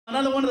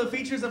Another one of the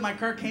features that my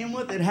car came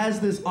with, it has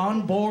this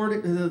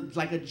onboard,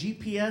 like a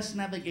GPS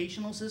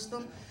navigational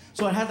system.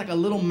 So it has like a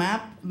little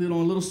map,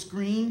 little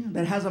screen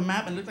that has a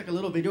map and looks like a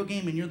little video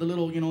game, and you're the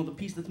little, the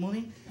piece that's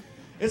moving.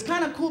 It's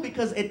kind of cool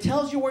because it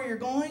tells you where you're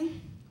going,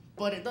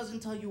 but it doesn't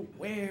tell you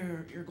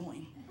where you're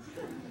going.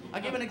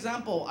 I'll give an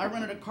example. I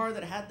rented a car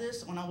that had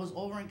this when I was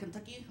over in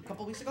Kentucky a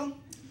couple weeks ago.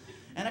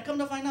 And I come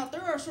to find out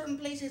there are certain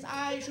places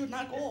I should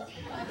not go.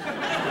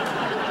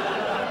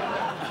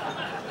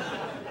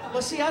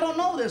 But see, I don't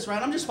know this,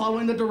 right? I'm just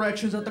following the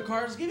directions that the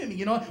car is giving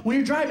me. When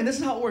you're driving, this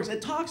is how it works. It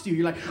talks to you.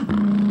 You're like,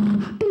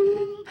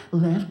 ding,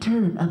 left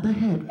turn up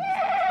ahead.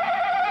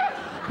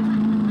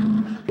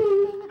 Ding,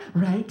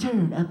 right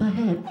turn up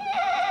ahead.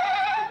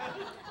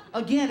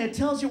 Again, it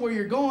tells you where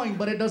you're going,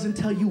 but it doesn't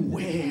tell you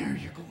where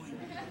you're going.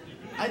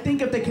 I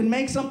think if they can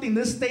make something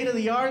this state of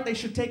the art, they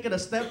should take it a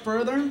step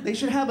further. They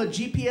should have a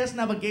GPS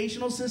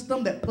navigational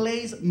system that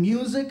plays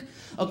music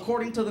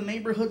according to the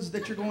neighborhoods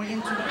that you're going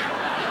into.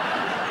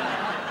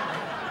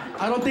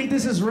 I don't think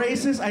this is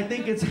racist. I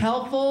think it's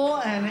helpful,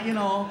 and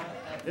it'll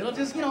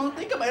just,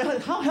 think about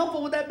it. How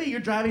helpful would that be? You're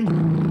driving,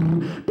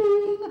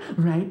 ding,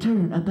 right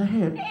turn up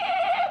ahead.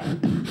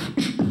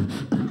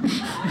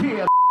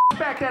 Yeah,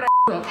 back that ass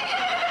up.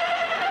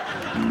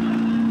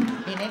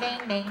 Ding, ding,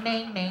 ding,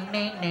 ding, ding,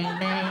 ding, ding,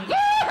 ding.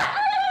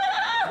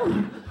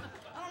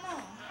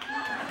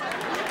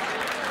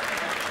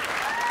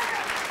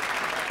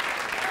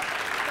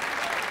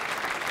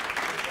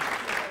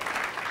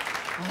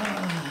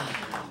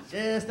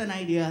 Just an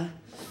idea.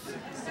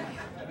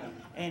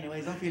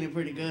 Anyways, I'm feeling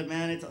pretty good,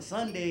 man. It's a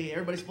Sunday.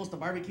 Everybody's supposed to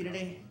barbecue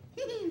today.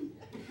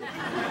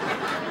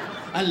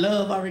 I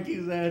love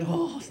barbecues, man.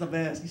 Oh, it's the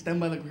best. You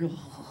stand by the grill.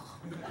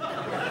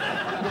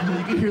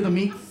 You can hear the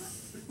meat.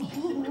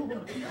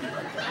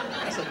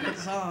 That's a good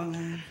song,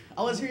 man.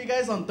 I was here, you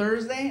guys, on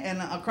Thursday,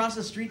 and across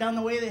the street down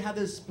the way, they have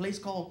this place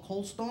called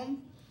Cold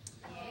Stone.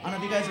 I don't know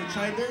if you guys have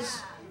tried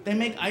this. They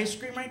make ice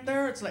cream right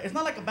there. It's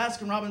not like a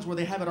Baskin Robbins where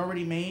they have it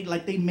already made.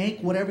 Like, they make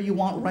whatever you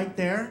want right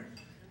there,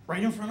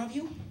 right in front of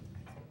you.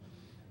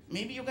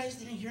 Maybe you guys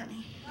didn't hear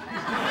me.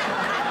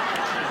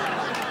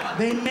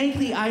 They make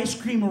the ice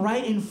cream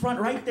right in front,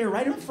 right there,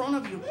 right in front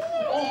of you.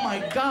 Oh my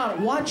God,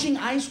 watching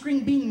ice cream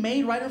being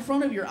made right in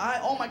front of your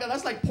eye. Oh my God,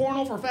 that's like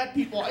porno for fat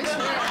people, I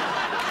swear.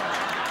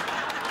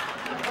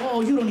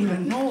 Oh, you don't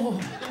even know.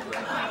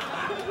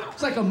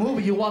 It's like a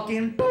movie. You walk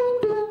in,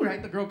 boom, boom,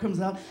 right? The girl comes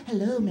out.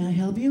 Hello, may I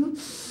help you?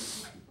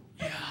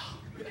 Yeah.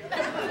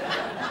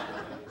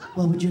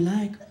 What would you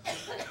like?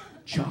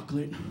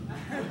 Chocolate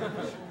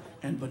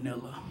and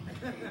vanilla.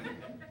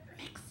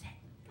 Mix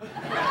it.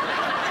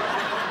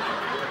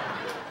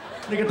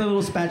 They get the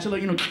little spatula,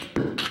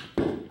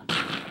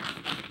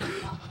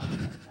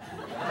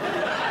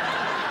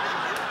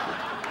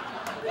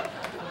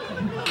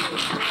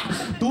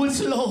 Do it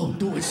slow,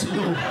 do it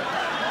slow.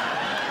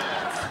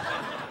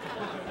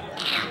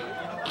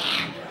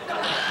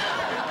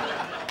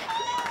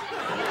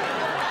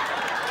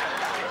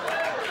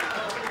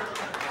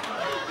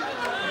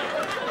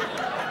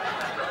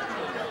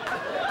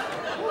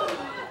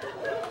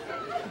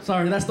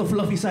 Sorry, that's the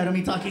fluffy side of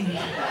me talking.